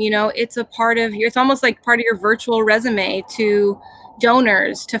promo. It's a part of it's almost like part of your virtual resume to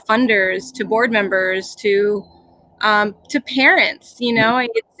donors, to funders, to board members, to parents. Mm,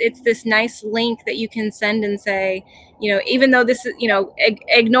 It's this nice link that you can send and say, even though this is,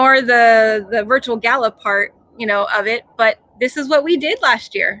 ignore the virtual gala part, of it, but this is what we did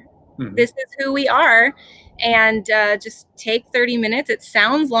last year. mhm. This is who we are. And just take 30 minutes. It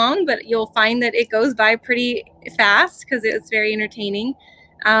sounds long, but you'll find that it goes by pretty fast because it's very entertaining.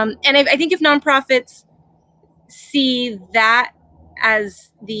 And I think if nonprofits see that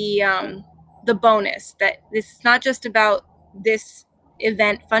as the bonus, that this is not just about this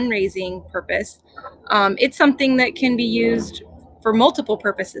event fundraising purpose. It's something that can be used for multiple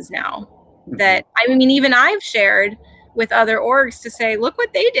purposes now. Mhm. That, I mean, even I've shared with other orgs to say, look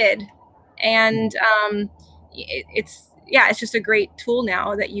what they did. And Mhm. it's just a great tool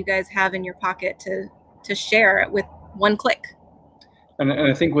now that you guys have in your pocket to share with one click. And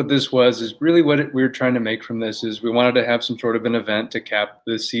I think what this was is really we were trying to make from this is we wanted to have some sort of an event to cap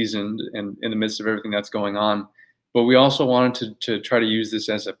this season and in the midst of everything that's going on. But we also wanted to try to use this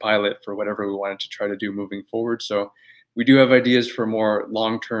as a pilot for whatever we wanted to try to do moving forward. So we do have ideas for more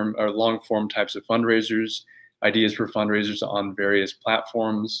long-term or long-form types of fundraisers, ideas for fundraisers on various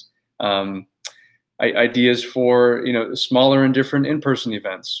platforms. Um, Ideas for smaller and different in-person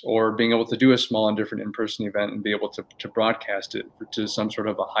events, or being able to do a small and different in-person event and be able to broadcast it to some sort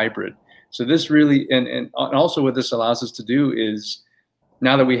of a hybrid. So this really, and also what this allows us to do is,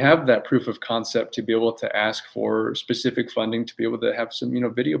 now that we have that proof of concept, to be able to ask for specific funding to be able to have some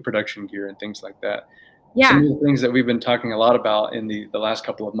video production gear and things like that. Some Yeah. of the things that we've been talking a lot about in the last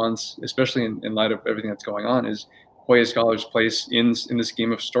couple of months, especially in light of everything that's going on, is Joya Scholars' place in the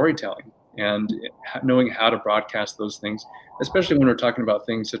scheme of storytelling. and knowing how to broadcast those things, especially when we're talking about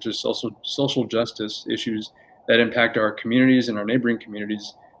things such as social justice issues that impact our communities and our neighboring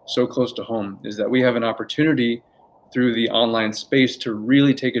communities so close to home, is that we have an opportunity through the online space to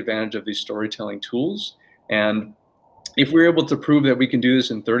really take advantage of these storytelling tools. And if we're able to prove that we can do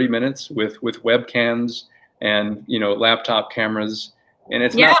this in 30 minutes with webcams and laptop cameras, and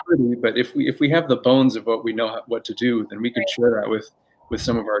it's Yeah. not pretty, but if we have the bones of what we know what to do, then we can Right. share that with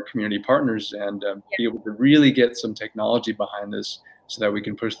some of our community partners and be able to really get some technology behind this so that we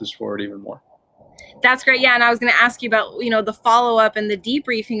can push this forward even more. That's great. Yeah, and I was going to ask you about, the follow-up and the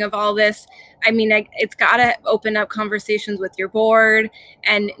debriefing of all this. I mean, it's got to open up conversations with your board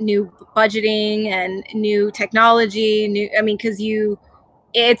and new budgeting and new technology, because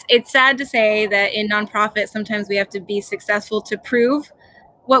it's sad to say that in nonprofit sometimes we have to be successful to prove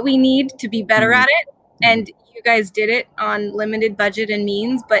what we need to be better Mhm. at it. Mhm. And you guys did it on limited budget and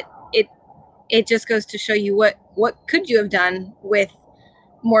means, but it just goes to show you what could you have done with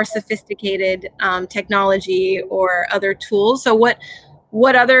more sophisticated technology or other tools. So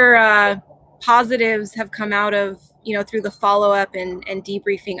what other positives have come out of through the follow up and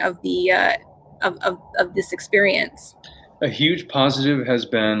debriefing of the of this experience? A huge positive has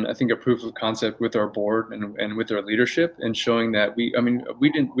been, I think, a proof of concept with our board and with our leadership, and showing that we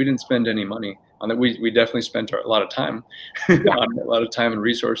didn't spend any money on that. We definitely spent a lot of time Yeah. on a lot of time and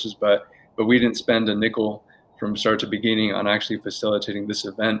resources, but we didn't spend a nickel from start to beginning on actually facilitating this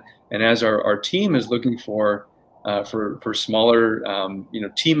event. And as our team is looking for smaller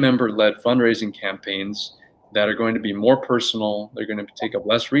team member led fundraising campaigns that are going to be more personal, they're going to take up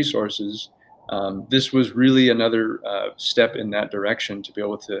less resources. This was really another step in that direction to be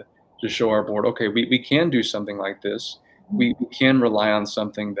able to show our board, okay, we can do something like this. We can rely on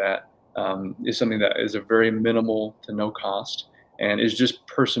something that is something that is a very minimal to no cost and is just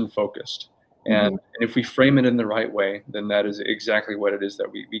person focused. And, Mm-hmm. and if we frame it in the right way, then that is exactly what it is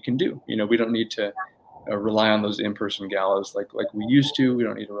that we can do. We don't need to rely on those in-person galas like we used to. We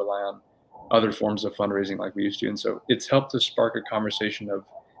don't need to rely on other forms of fundraising like we used to. And so it's helped to spark a conversation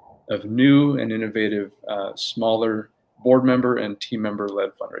of new and innovative, smaller board member and team member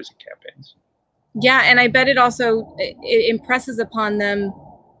led fundraising campaigns. Yeah, and I bet it impresses upon them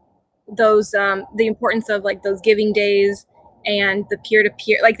those the importance of like those giving days and the peer to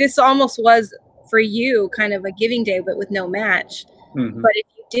peer. Like this almost was for you kind of a giving day, but with no match. Hmm. But if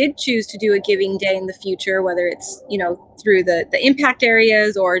you did choose to do a giving day in the future, whether it's through the impact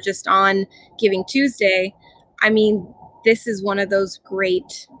areas or just on Giving Tuesday, I mean, this is one of those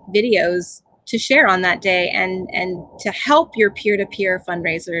great videos to share on that day and to help your peer-to-peer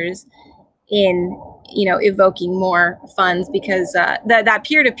fundraisers in evoking more funds, because that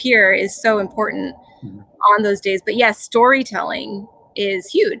peer-to-peer is so important Hmm. on those days. But yes, storytelling is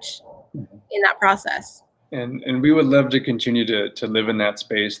huge Hmm. in that process. And we would love to continue to live in that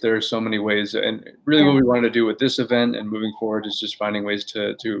space. There are so many ways, and really Yeah. what we wanted to do with this event and moving forward is just finding ways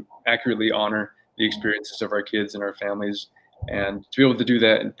to accurately honor the experiences of our kids and our families, and to be able to do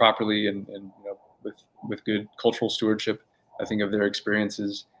that and properly and with good cultural stewardship, I think, of their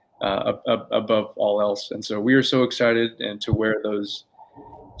experiences above all else. And so we are so excited and to wear those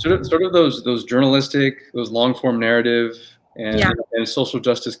sort of those journalistic, those long form narrative and Yeah. and social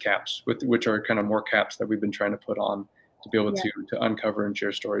justice caps, which are kind of more caps that we've been trying to put on to be able Yeah. to uncover and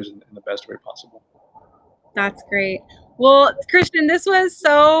share stories in the best way possible. That's great. Well, Christian, this was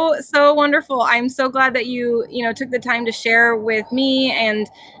so wonderful. I'm so glad that you took the time to share with me, and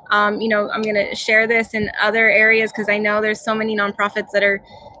I'm going to share this in other areas because I know there's so many nonprofits that are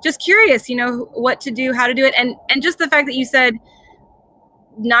just curious, what to do, how to do it, and just the fact that you said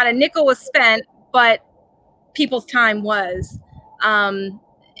not a nickel was spent, but people's time was. Um,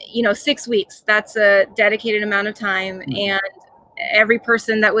 6 weeks. That's a dedicated amount of time, Mhm. and every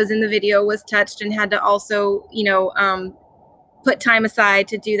person that was in the video was touched and had to also, put time aside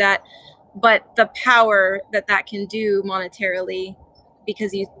to do that. But the power that can do monetarily,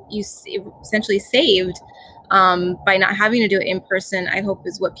 because you essentially saved by not having to do it in person, I hope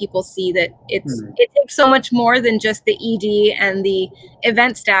is what people see, that Mhm. it takes so much more than just the ED and the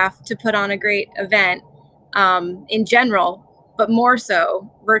event staff to put on a great event in general, but more so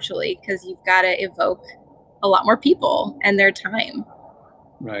virtually, because you've got to evoke a lot more people and their time.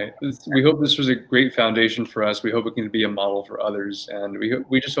 Right. We hope this was a great foundation for us. We hope it can be a model for others, and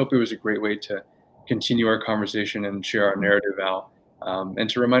we just hope it was a great way to continue our conversation and share our narrative out, and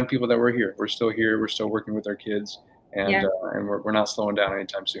to remind people that we're here. We're still here. We're still working with our kids, and Yeah. we're not slowing down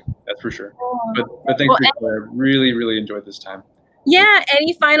anytime soon. That's for sure. But thanks, Well, Victoria. Really enjoyed this time. It was yeah.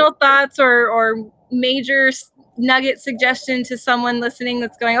 Any final thoughts or major nugget suggestion to someone listening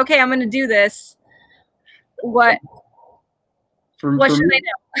that's going, okay, I'm going to do this, what For should me,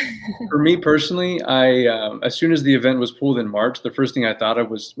 I do? For me personally, I as soon as the event was pulled in March, the first thing I thought of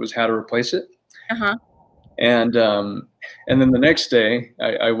was how to replace it. Uh-huh. And then the next day,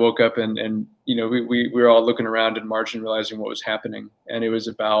 I woke up and you know we were all looking around in March and realizing what was happening, and it was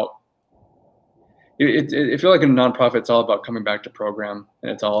about I feel like in a nonprofit, it's all about coming back to program,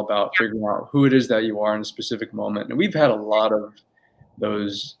 and it's all about figuring out who it is that you are in a specific moment. And we've had a lot of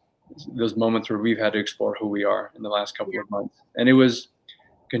those moments where we've had to explore who we are in the last couple Yeah. of months, and it was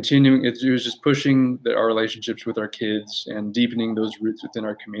continuing. It was just pushing our relationships with our kids and deepening those roots within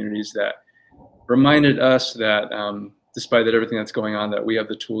our communities that reminded us that despite everything that's going on, that we have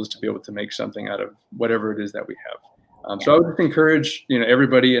the tools to be able to make something out of whatever it is that we have. So I would just encourage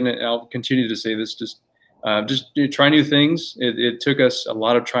everybody, and I'll continue to say this: just try new things. It took us a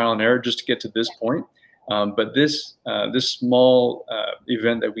lot of trial and error just to get to this point, but this small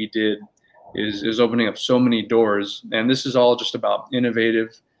event that we did is opening up so many doors, and this is all just about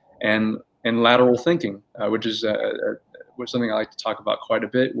innovative and lateral thinking, which is something I like to talk about quite a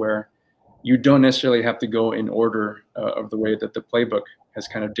bit, where you don't necessarily have to go in order of the way that the playbook has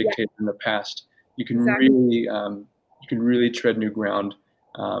kind of dictated in the past. You can Exactly. really tread new ground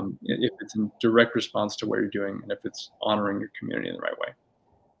if it's in direct response to what you're doing, and if it's honoring your community in the right way.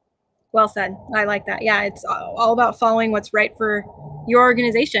 Well said. I like that. Yeah, it's all about following what's right for your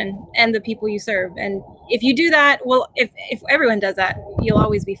organization and the people you serve. And if you do that, well, if everyone does that, you'll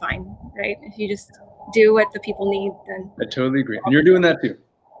always be fine, right? If you just do what the people need, then. I totally agree, and you're doing that too.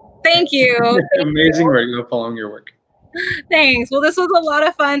 Thank you. Thank Amazing you. work. Love following your work. Thanks. Well, this was a lot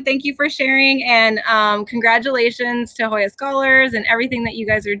of fun. Thank you for sharing, and congratulations to Joya Scholars and everything that you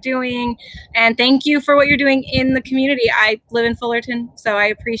guys are doing. And thank you for what you're doing in the community. I live in Fullerton, so I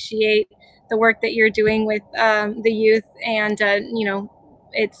appreciate the work that you're doing with the youth, and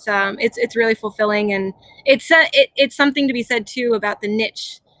it's really fulfilling, and it's something to be said too about the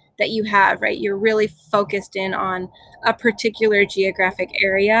niche that you have, right? You're really focused in on a particular geographic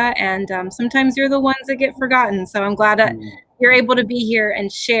area, and sometimes you're the ones that get forgotten. So I'm glad that you're able to be here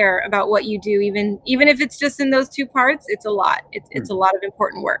and share about what you do, even if it's just in those two parts. It's a lot. It's a lot of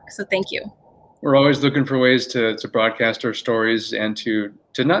important work. So thank you. We're always looking for ways to broadcast our stories and to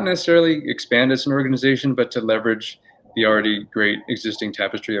not necessarily expand as an organization, but to leverage the already great existing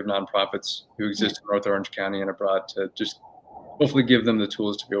tapestry of nonprofits who exist in North Orange County and abroad, to just hopefully give them the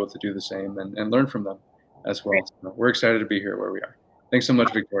tools to be able to do the same and learn from them as well. So we're excited to be here where we are. Thanks so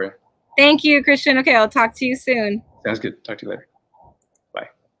much, Victoria. Thank you, Christian. Okay, I'll talk to you soon. Sounds good. Talk to you later.